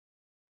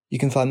You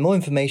can find more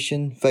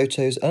information,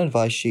 photos and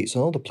advice sheets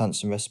on all the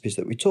plants and recipes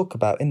that we talk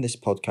about in this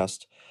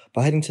podcast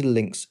by heading to the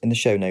links in the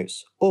show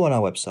notes or on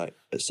our website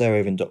at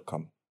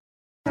sarahraven.com.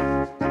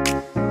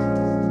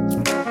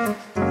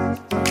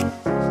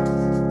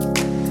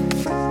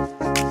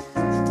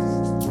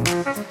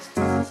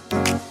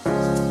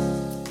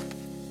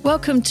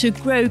 Welcome to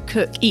Grow,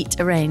 Cook,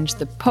 Eat, Arrange,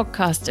 the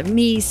podcast of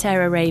me,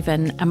 Sarah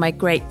Raven, and my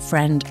great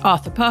friend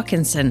Arthur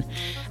Parkinson.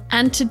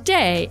 And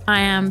today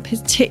I am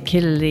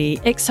particularly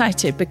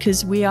excited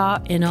because we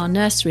are in our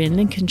nursery in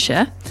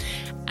Lincolnshire,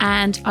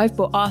 and I've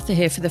brought Arthur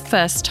here for the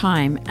first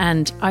time,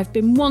 and I've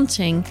been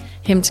wanting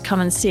him to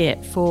come and see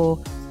it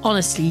for,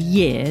 honestly,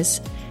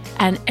 years.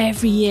 And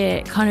every year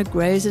it kind of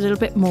grows a little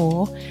bit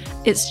more.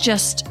 It's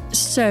just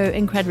so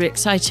incredibly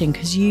exciting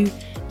because you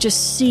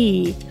just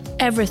see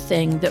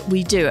everything that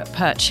we do at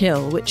Perch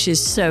Hill, which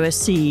is sow a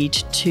seed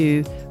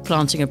to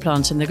planting a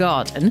plant in the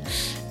garden.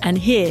 And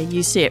here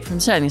you see it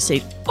from sowing a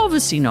seed.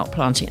 Obviously not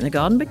planting it in the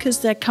garden because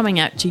they're coming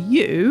out to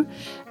you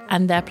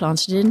and they're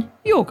planted in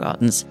your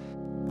gardens.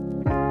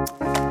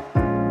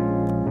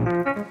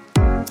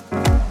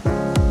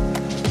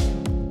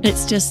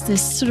 It's just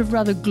this sort of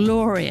rather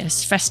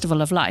glorious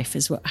festival of life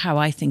is how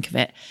I think of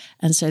it.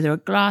 And so there are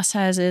glass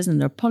houses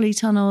and there are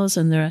polytunnels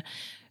and there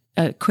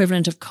are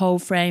equivalent of coal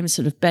frames,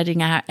 sort of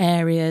bedding out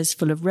areas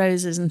full of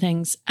roses and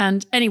things.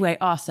 And anyway,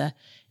 Arthur,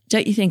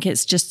 don't you think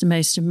it's just the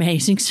most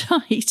amazing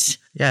sight?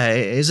 Yeah,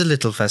 it is a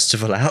little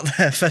festival out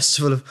there.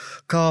 Festival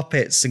of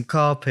carpets and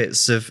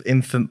carpets of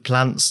infant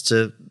plants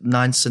to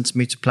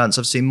 9-centimetre plants.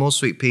 I've seen more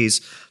sweet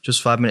peas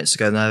just 5 minutes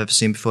ago than I've ever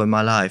seen before in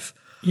my life.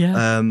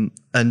 Yeah.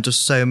 And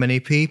just so many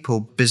people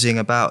busying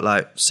about,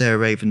 like Sarah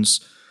Raven's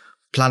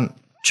plant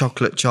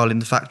chocolate Charlie in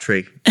the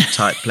Factory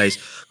type place.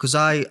 Because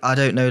I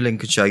don't know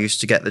Lincolnshire. I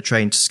used to get the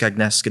train to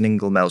Skegness and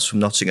Inglemells from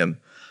Nottingham.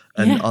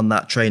 And on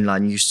that train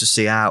line, you used to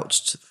see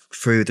out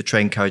through the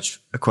train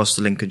carriage across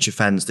the Lincolnshire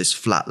Fens, this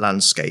flat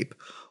landscape,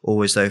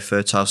 always though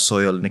fertile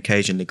soil and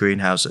occasionally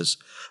greenhouses.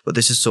 But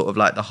this is sort of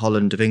like the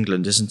Holland of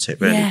England, isn't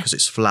it, really? Because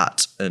it's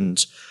flat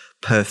and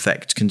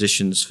perfect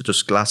conditions for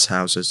just glass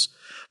houses.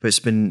 But it's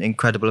been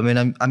incredible. I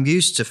mean, I'm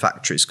used to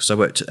factories because I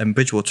worked at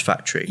Bridgewater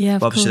factory. Yeah,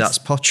 but obviously that's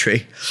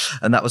pottery,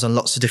 and that was on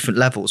lots of different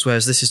levels.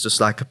 Whereas this is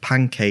just like a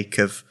pancake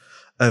of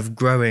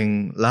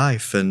growing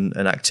life and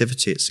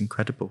activity. It's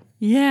incredible.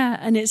 Yeah,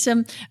 and it's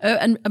and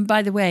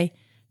by the way,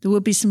 there will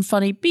be some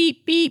funny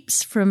beep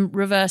beeps from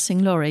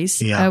reversing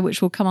lorries,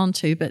 which we'll come on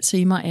to. But so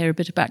you might hear a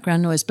bit of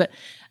background noise. But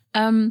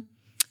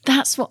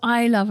that's what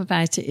I love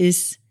about it,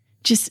 is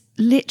just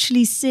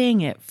literally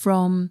seeing it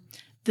from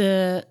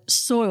the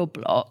soil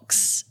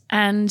blocks,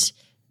 and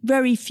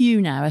very few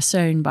now are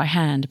sown by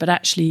hand, but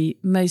actually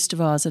most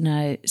of ours are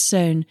now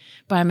sown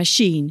by a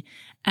machine.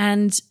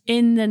 And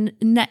in the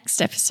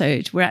next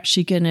episode, we're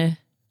actually going to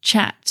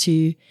chat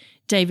to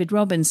David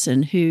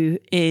Robinson, who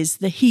is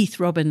the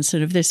Heath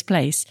Robinson of this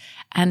place.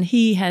 And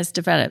he has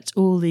developed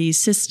all these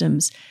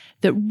systems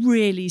that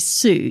really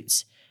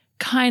suit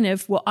kind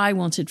of what I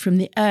wanted from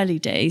the early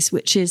days,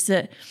 which is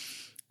that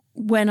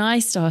when I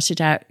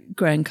started out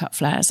growing cut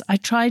flowers, I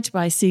tried to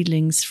buy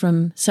seedlings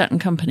from certain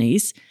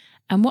companies.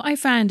 And what I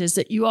found is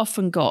that you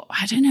often got,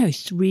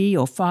 3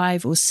 or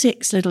 5 or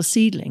 6 little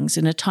seedlings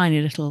in a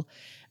tiny little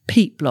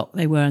peat block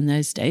they were in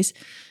those days.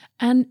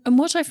 And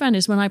what I found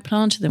is when I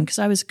planted them, because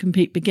I was a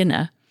complete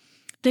beginner,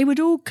 they would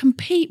all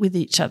compete with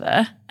each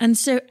other. And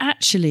so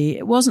actually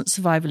it wasn't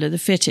survival of the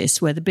fittest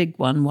where the big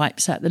one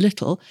wipes out the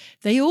little.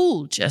 They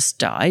all just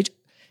died.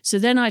 So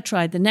then I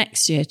tried the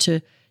next year to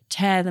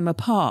tear them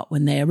apart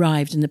when they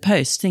arrived in the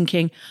post,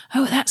 thinking,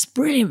 oh, that's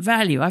brilliant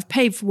value. I've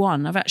paid for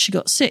one. I've actually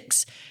got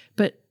 6.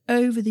 But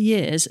over the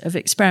years of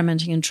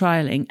experimenting and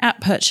trialing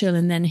at Perch Hill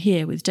and then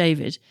here with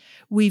David,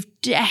 we've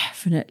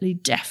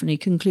definitely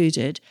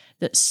concluded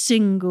that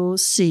single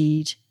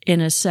seed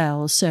in a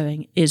cell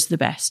sowing is the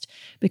best,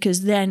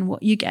 because then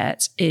what you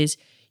get is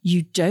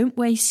you don't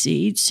waste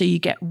seed. So you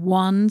get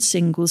one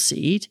single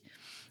seed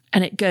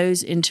and it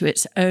goes into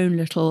its own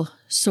little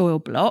soil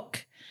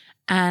block.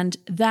 And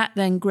that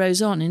then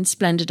grows on in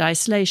splendid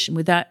isolation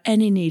without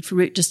any need for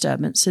root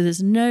disturbance. So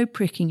there's no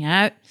pricking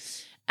out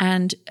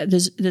and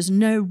there's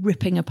no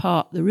ripping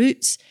apart the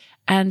roots.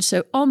 And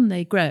so on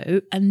they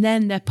grow, and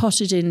then they're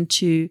potted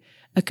into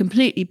a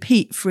completely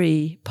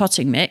peat-free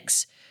potting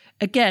mix,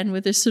 again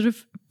with this sort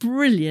of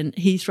brilliant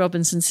Heath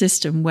Robinson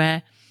system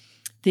where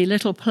the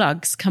little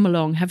plugs come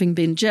along having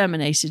been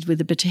germinated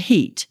with a bit of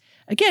heat.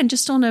 Again,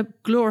 just on a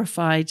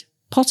glorified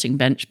potting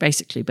bench,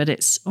 basically, but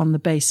it's on the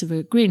base of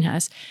a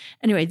greenhouse.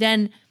 Anyway,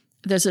 then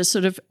there's a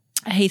sort of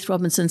Heath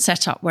Robinson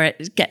setup where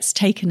it gets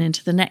taken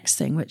into the next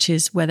thing, which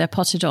is where they're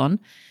potted on.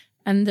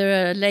 And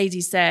there are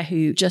ladies there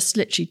who just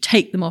literally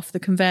take them off the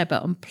conveyor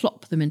belt and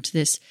plop them into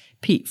this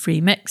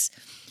peat-free mix.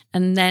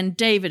 And then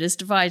David has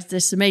devised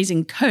this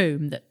amazing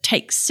comb that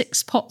takes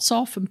 6 pots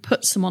off and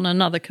puts them on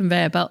another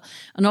conveyor belt,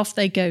 and off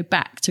they go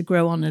back to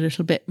grow on a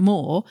little bit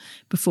more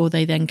before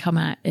they then come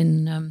out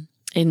in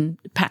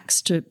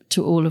packs to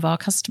all of our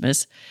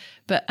customers.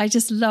 But I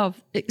just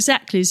love,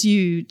 exactly as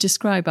you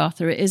describe,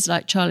 Arthur, it is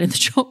like Charlie and the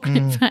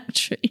Chocolate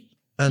Factory.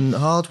 And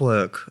hard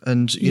work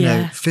and, you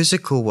know,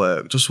 physical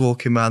work, just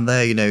walking around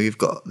there. You know, you've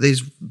got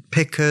these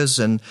pickers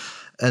and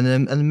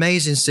an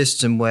amazing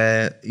system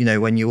where, you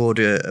know, when you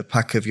order a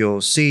pack of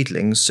your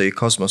seedlings, so your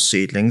Cosmos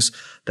seedlings,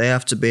 they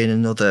have to be in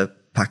another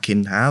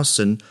packing house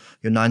and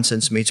your 9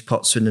 centimetre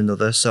pots are in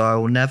another. So I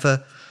will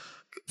never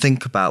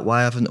think about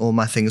why haven't all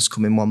my things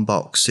come in one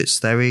box. It's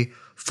very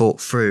thought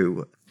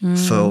through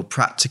for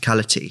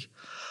practicality,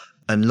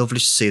 and lovely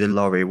to see the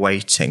lorry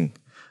waiting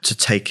to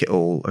take it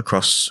all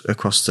across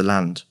the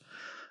land.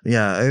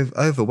 Yeah,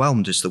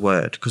 overwhelmed is the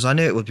word, because I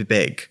knew it would be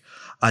big.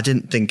 I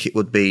didn't think it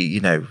would be, you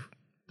know,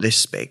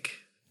 this big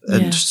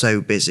and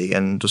so busy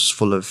and just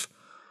full of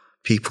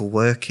people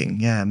working.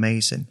 Yeah,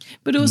 amazing.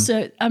 But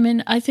also, I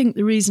mean, I think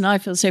the reason I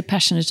feel so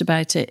passionate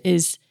about it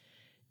is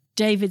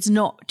David's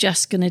not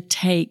just going to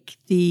take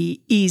the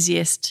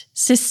easiest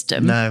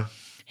system. No.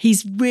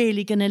 He's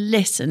really going to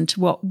listen to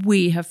what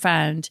we have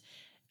found,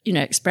 you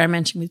know,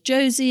 experimenting with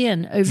Josie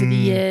and over the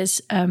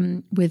years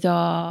with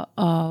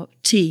our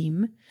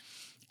team.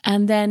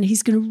 And then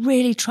he's going to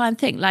really try and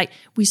think, like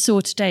we saw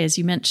today, as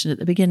you mentioned at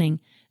the beginning,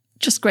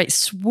 just great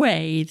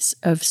swathes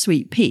of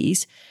sweet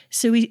peas.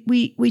 So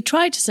we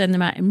tried to send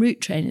them out in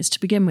root trainers to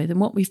begin with. And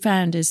what we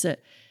found is that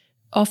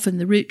often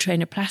the root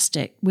trainer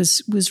plastic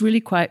was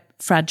really quite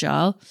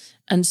fragile.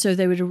 And so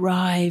they would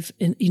arrive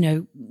in, you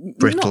know,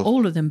 brittle. Not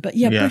all of them, but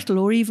brittle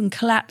or even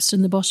collapsed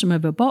in the bottom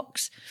of a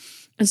box.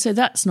 And so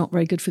that's not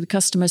very good for the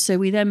customer. So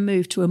we then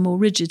moved to a more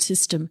rigid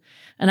system.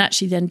 And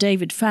actually then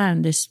David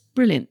found this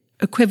brilliant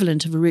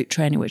equivalent of a root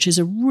trainer, which is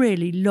a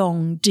really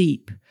long,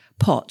 deep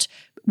pot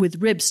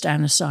with ribs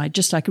down the side,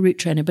 just like a root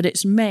trainer, but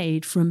it's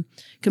made from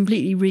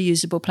completely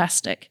reusable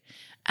plastic.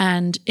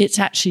 And it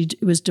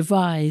was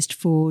devised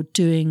for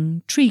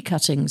doing tree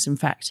cuttings, in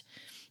fact,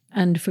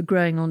 and for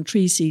growing on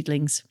tree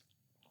seedlings.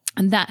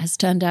 And that has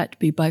turned out to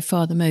be by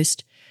far the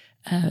most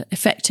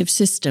effective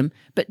system.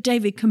 But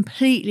David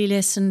completely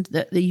listened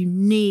that you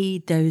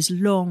need those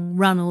long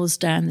runnels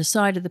down the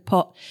side of the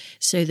pot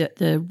so that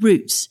the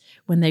roots,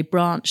 when they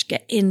branch,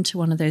 get into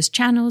one of those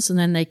channels and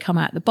then they come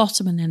out the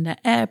bottom and then they're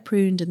air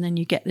pruned and then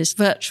you get this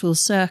virtual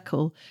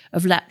circle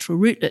of lateral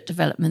rootlet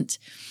development.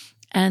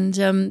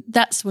 And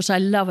that's what I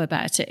love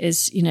about it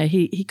is, you know,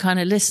 he kind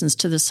of listens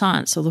to the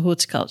science or the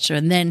horticulture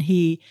and then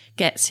he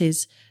gets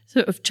his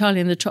sort of Charlie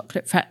and the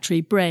Chocolate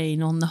Factory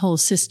brain on the whole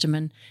system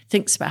and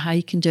thinks about how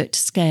you can do it to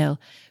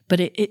scale. But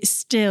it's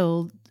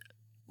still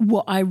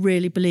what I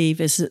really believe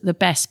is that the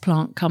best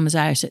plant comes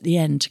out at the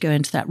end to go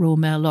into that Royal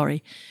Mail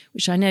lorry,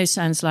 which I know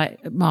sounds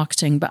like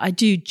marketing, but I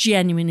do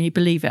genuinely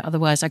believe it.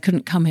 Otherwise, I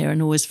couldn't come here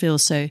and always feel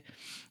so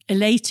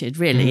elated,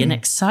 really, and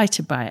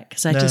excited by it,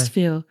 because I just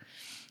feel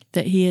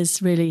that he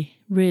is really,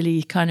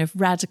 really kind of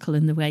radical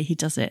in the way he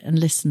does it and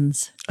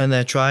listens. And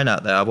they're trying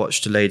out there. I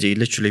watched a lady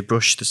literally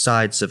brush the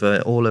sides of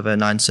all of her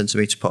 9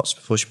 centimetre pots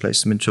before she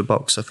placed them into a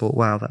box. I thought,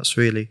 wow, that's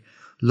really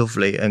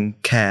lovely. And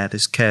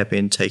there's care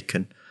being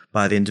taken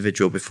by the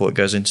individual before it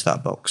goes into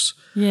that box.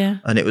 Yeah.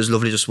 And it was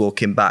lovely just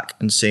walking back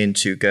and seeing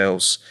 2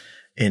 girls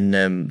in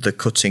the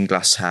cutting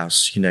glass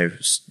house, you know,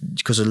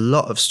 because a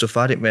lot of stuff,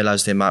 I didn't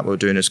realise the amount we were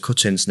doing as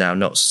cuttings now,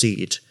 not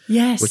seed.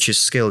 Yes. Which is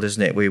skilled,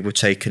 isn't it? We were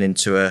taken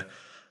into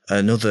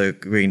another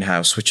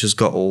greenhouse which has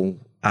got all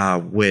our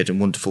weird and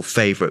wonderful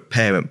favourite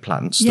parent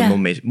plants,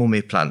 the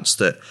mummy plants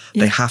that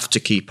they have to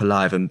keep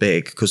alive and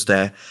big, because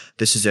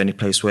this is the only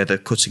place where the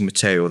cutting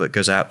material that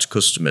goes out to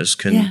customers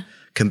can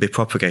be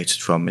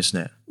propagated from,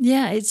 isn't it?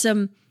 Yeah, it's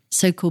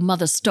so-called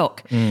mother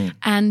stock.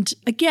 And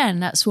again,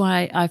 that's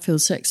why I feel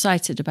so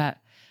excited about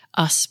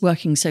us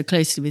working so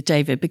closely with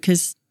David,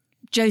 because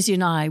Josie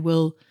and I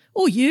will,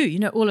 or you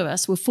know, all of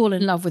us will fall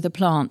in love with a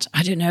plant.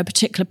 I don't know, a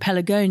particular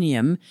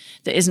pelargonium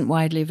that isn't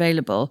widely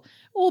available.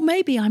 Or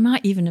maybe I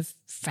might even have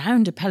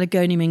found a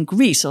pelargonium in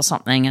Greece or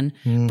something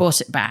and bought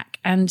it back.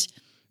 And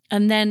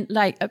then,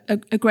 like,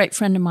 a great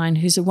friend of mine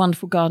who's a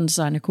wonderful garden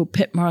designer called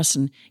Pip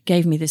Morrison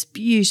gave me this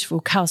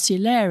beautiful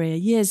calceolaria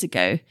years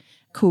ago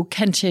called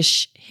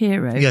Kentish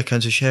Hero. Yeah,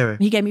 Kentish Hero.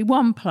 He gave me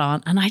one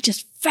plant and I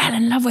just fell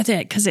in love with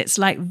it because it's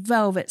like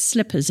velvet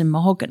slippers in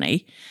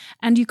mahogany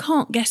and you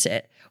can't get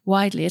it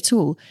widely at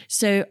all.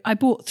 So I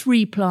bought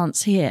 3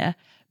 plants here,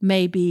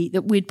 maybe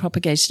that we'd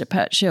propagated at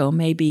Perch Hill,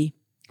 maybe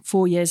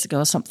 4 years ago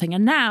or something.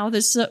 And now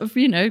there's sort of,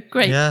 you know,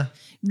 great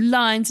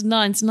lines and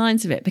lines and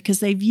lines of it because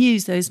they've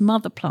used those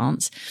mother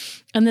plants.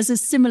 And there's a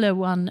similar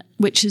one,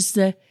 which is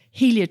the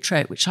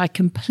heliotrope, which I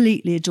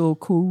completely adore,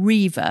 called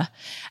Reva.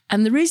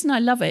 And the reason I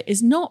love it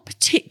is not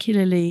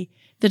particularly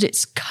that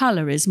its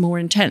colour is more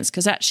intense,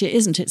 because actually it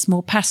isn't. It's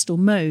more pastel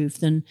mauve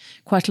than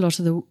quite a lot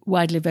of the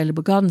widely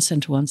available garden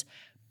centre ones.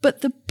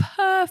 But the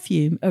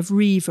perfume of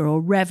Reva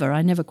or Reva,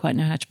 I never quite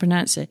know how to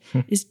pronounce it,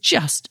 is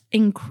just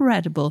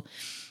incredible.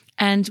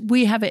 And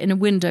we have it in a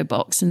window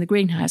box in the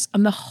greenhouse,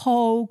 and the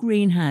whole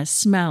greenhouse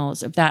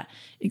smells of that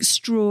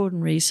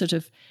extraordinary sort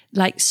of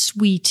like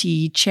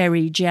sweetie,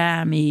 cherry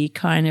jammy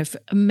kind of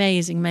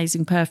amazing,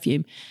 amazing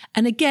perfume.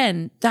 And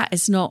again, that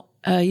is not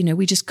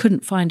we just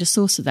couldn't find a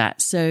source of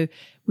that. So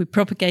we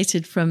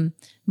propagated from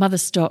mother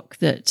stock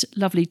that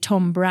lovely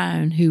Tom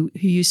Brown, who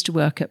used to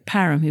work at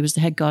Parham, who was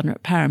the head gardener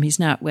at Parham, he's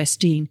now at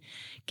Westdean,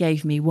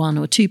 gave me 1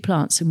 or 2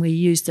 plants, and we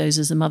used those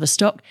as a mother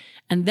stock.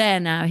 And they're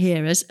now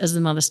here as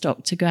the mother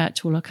stock to go out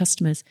to all our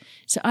customers.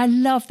 So I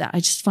love that. I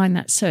just find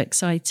that so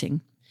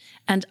exciting.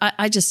 And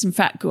I just, in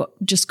fact,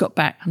 got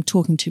back. I'm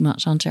talking too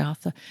much, aren't I,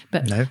 Arthur?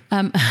 But no.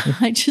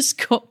 I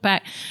just got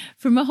back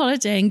from a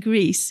holiday in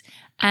Greece,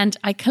 and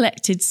I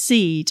collected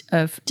seed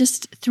of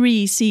just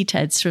 3 seed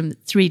heads from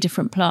 3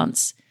 different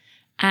plants.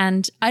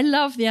 And I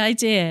love the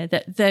idea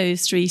that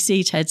those 3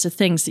 seed heads are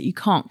things that you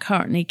can't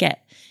currently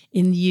get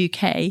in the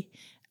UK.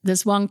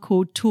 There's one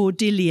called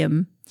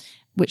Tordillium,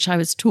 which I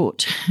was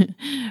taught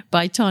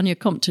by Tanya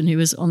Compton, who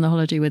was on the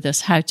holiday with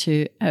us, how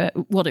to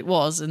what it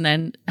was and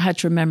then how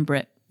to remember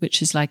it,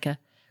 which is like a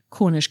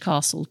Cornish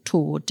castle,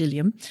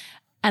 Tordillium.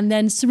 And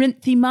then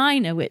Cerinthe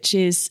minor, which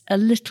is a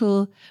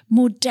little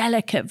more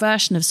delicate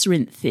version of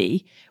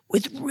Cerinthe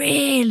with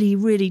really,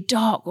 really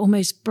dark,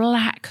 almost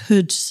black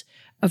hoods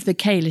of the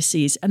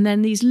calyces. And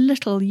then these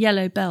little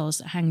yellow bells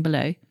that hang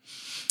below.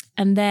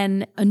 And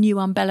then a new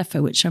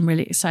umbellifer, which I'm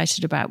really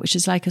excited about, which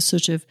is like a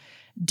sort of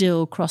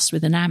dill crossed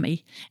with an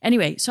ammi.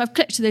 Anyway, so I've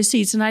collected those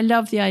seeds, and I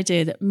love the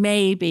idea that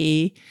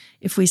maybe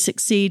if we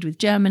succeed with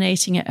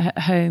germinating it at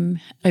home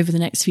over the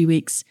next few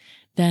weeks,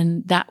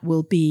 then that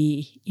will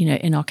be,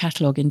 in our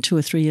catalogue in 2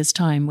 or 3 years'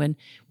 time when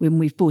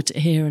we've bought it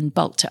here and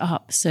bulked it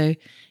up. So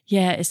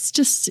yeah, it's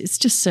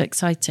just so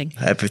exciting.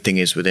 Everything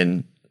is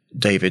within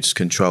David's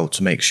control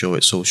to make sure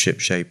it's all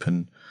shipshape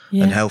and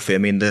healthy. I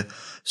mean, they're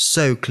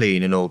so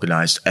clean and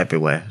organised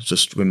everywhere. It's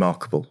just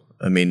remarkable.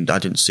 I mean, I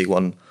didn't see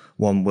one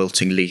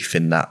wilting leaf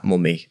in that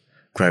mummy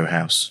grow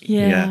house.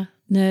 Yeah.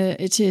 No,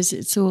 it is.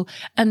 It's all,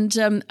 and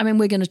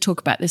we're going to talk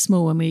about this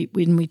more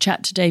when we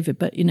chat to David.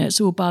 But it's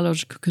all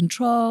biological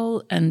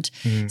control, and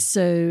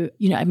so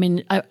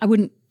I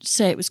wouldn't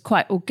say it was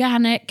quite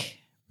organic,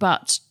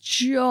 but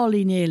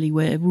jolly nearly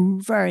we're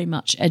very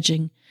much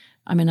edging.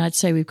 I mean, I'd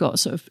say we've got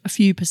sort of a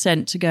few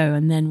 % to go,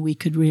 and then we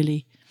could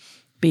really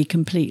be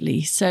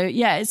completely. So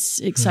yeah, it's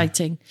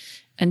exciting,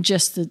 and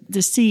just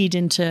the seed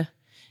into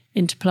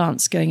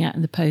plants going out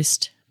in the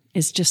post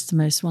is just the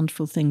most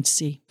wonderful thing to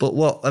see. But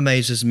what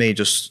amazes me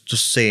just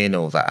seeing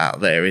all that out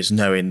there is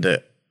knowing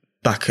that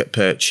back at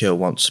Perch Hill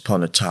once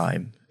upon a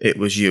time, it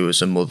was you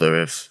as a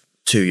mother of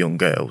 2 young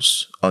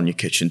girls on your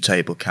kitchen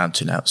table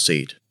counting out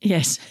seed.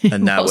 Yes.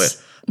 And now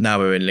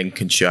we're in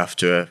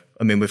Lincolnshire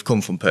we've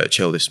come from Perch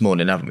Hill this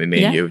morning, haven't we?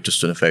 Me and you have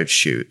just done a photo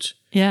shoot.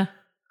 Yeah.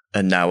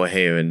 And now we're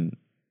here and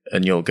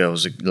your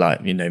girls are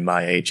like,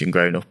 my age and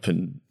grown up.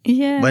 And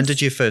when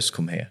did you first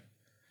come here?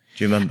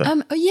 Do you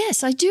remember?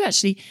 Yes, I do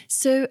actually.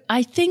 So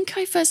I think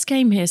I first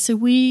came here. So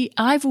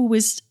I've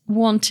always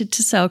wanted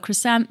to sell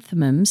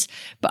chrysanthemums,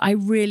 but I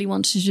really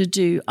wanted to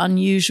do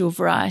unusual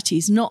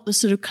varieties, not the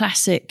sort of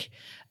classic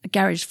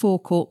garage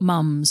forecourt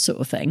mums sort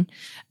of thing.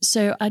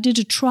 So I did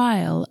a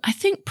trial, I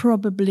think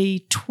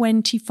probably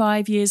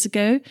 25 years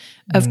ago,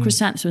 of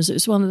chrysanthemums. It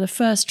was one of the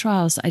first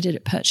trials that I did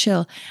at Perch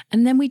Hill.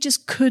 And then we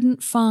just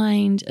couldn't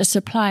find a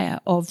supplier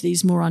of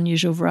these more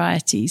unusual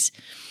varieties.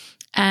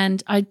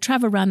 And I'd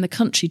travel around the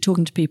country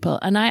talking to people,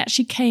 and I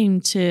actually came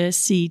to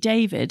see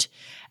David.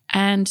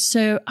 And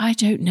so I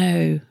don't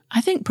know, I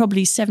think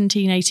probably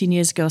 17, 18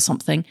 years ago or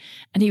something.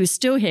 And he was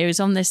still here. He was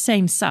on the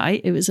same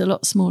site. It was a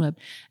lot smaller.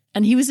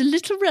 And he was a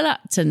little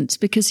reluctant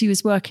because he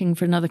was working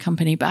for another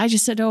company. But I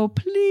just said, oh,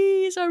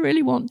 please, I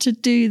really want to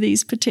do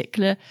these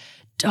particular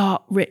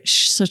dark,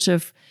 rich sort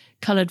of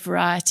coloured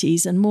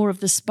varieties and more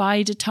of the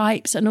spider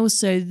types. And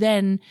also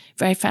then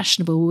very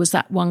fashionable was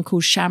that one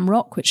called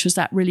Shamrock, which was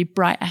that really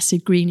bright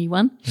acid greeny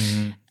one.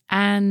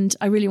 And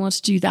I really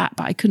wanted to do that,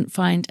 but I couldn't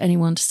find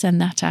anyone to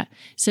send that out.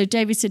 So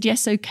David said,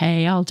 yes,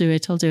 okay, I'll do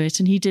it.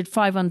 And he did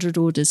 500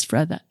 orders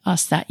for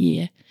us that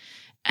year.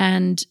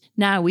 And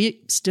now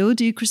we still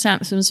do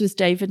chrysanthemums with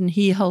David, and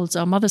he holds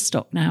our mother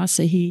stock now.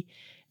 So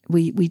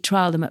we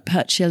trial them at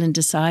Perch Hill and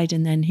decide,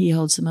 and then he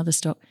holds the mother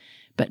stock.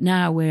 But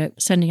now we're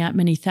sending out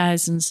many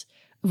thousands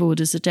of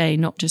orders a day,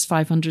 not just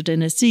 500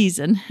 in a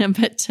season.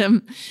 But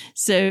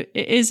so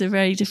it is a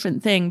very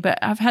different thing. But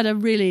I've had a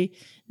really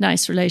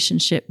nice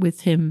relationship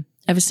with him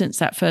ever since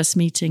that first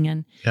meeting.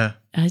 And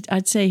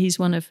I'd say he's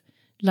one of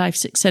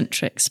life's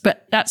eccentrics,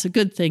 but that's a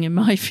good thing in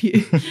my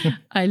view.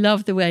 I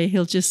love the way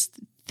he'll just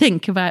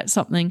think about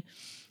something.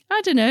 I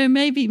don't know,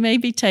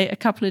 maybe take a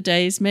couple of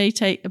days, may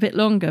take a bit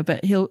longer,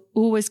 but he'll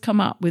always come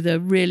up with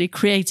a really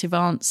creative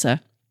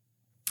answer.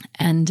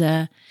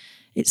 And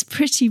it's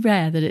pretty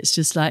rare that it's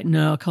just like,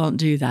 no, I can't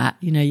do that.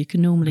 You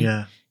can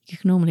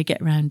normally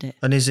get around it.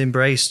 And he's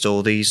embraced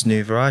all these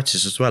new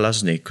varieties as well,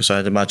 hasn't he? Because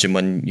I'd imagine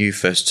when you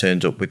first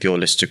turned up with your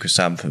list of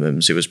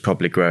chrysanthemums, it was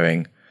probably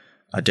growing,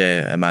 I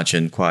dare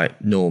imagine,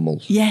 quite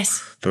normal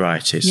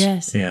varieties.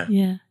 Yes.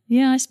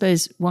 Yeah, I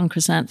suppose one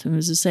chrysanthemum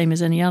is the same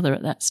as any other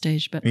at that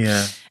stage. But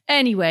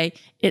anyway,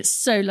 it's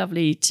so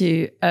lovely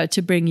to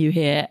bring you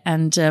here.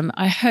 And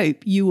I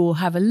hope you all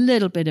have a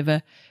little bit of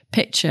a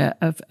picture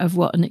of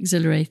what an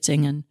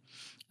exhilarating and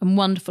and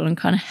wonderful and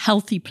kind of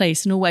healthy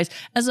place in all ways.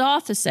 As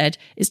Arthur said,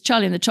 it's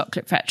Charlie and the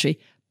Chocolate Factory.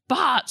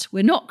 But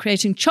we're not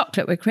creating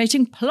chocolate, we're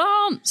creating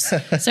plants.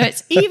 So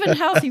it's even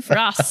healthy for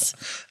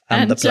us.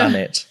 and the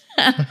planet.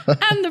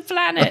 And the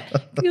planet.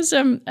 Because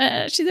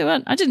actually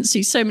I didn't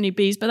see so many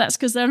bees, but that's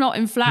because they're not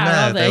in flower,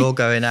 are they? They're all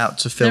going out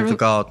to fill the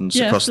gardens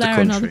across the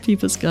country. In other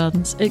people's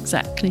gardens,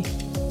 exactly.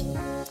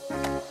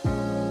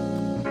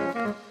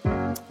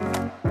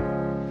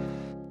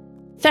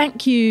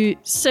 Thank you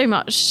so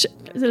much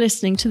for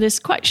listening to this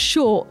quite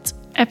short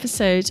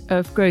episode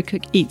of Grow,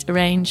 Cook, Eat,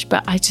 Arrange,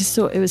 but I just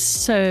thought it was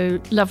so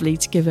lovely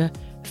to give a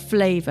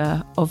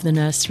flavour of the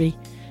nursery.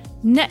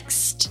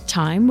 Next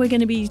time, we're going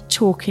to be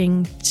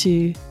talking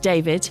to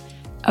David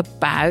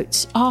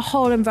about our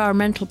whole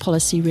environmental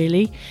policy,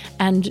 really,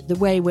 and the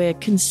way we're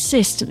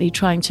consistently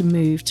trying to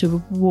move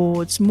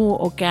towards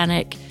more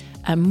organic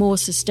and more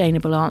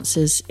sustainable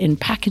answers in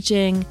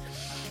packaging,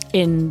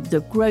 in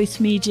the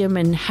growth medium,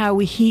 and how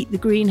we heat the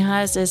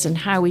greenhouses and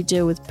how we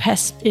deal with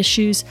pest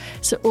issues.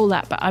 So all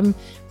that. But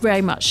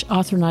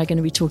Arthur and I are going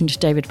to be talking to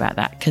David about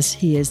that because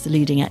he is the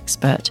leading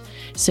expert.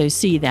 So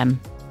see them.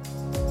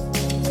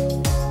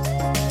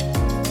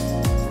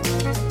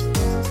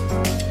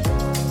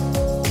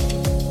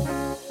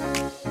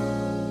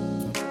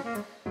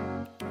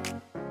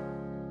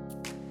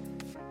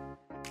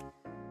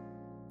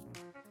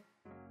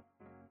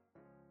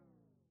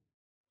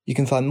 You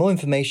can find more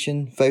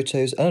information,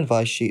 photos and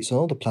advice sheets on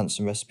all the plants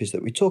and recipes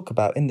that we talk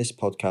about in this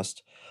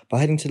podcast by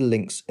heading to the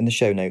links in the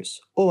show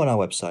notes or on our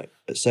website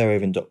at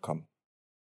sarahraven.com.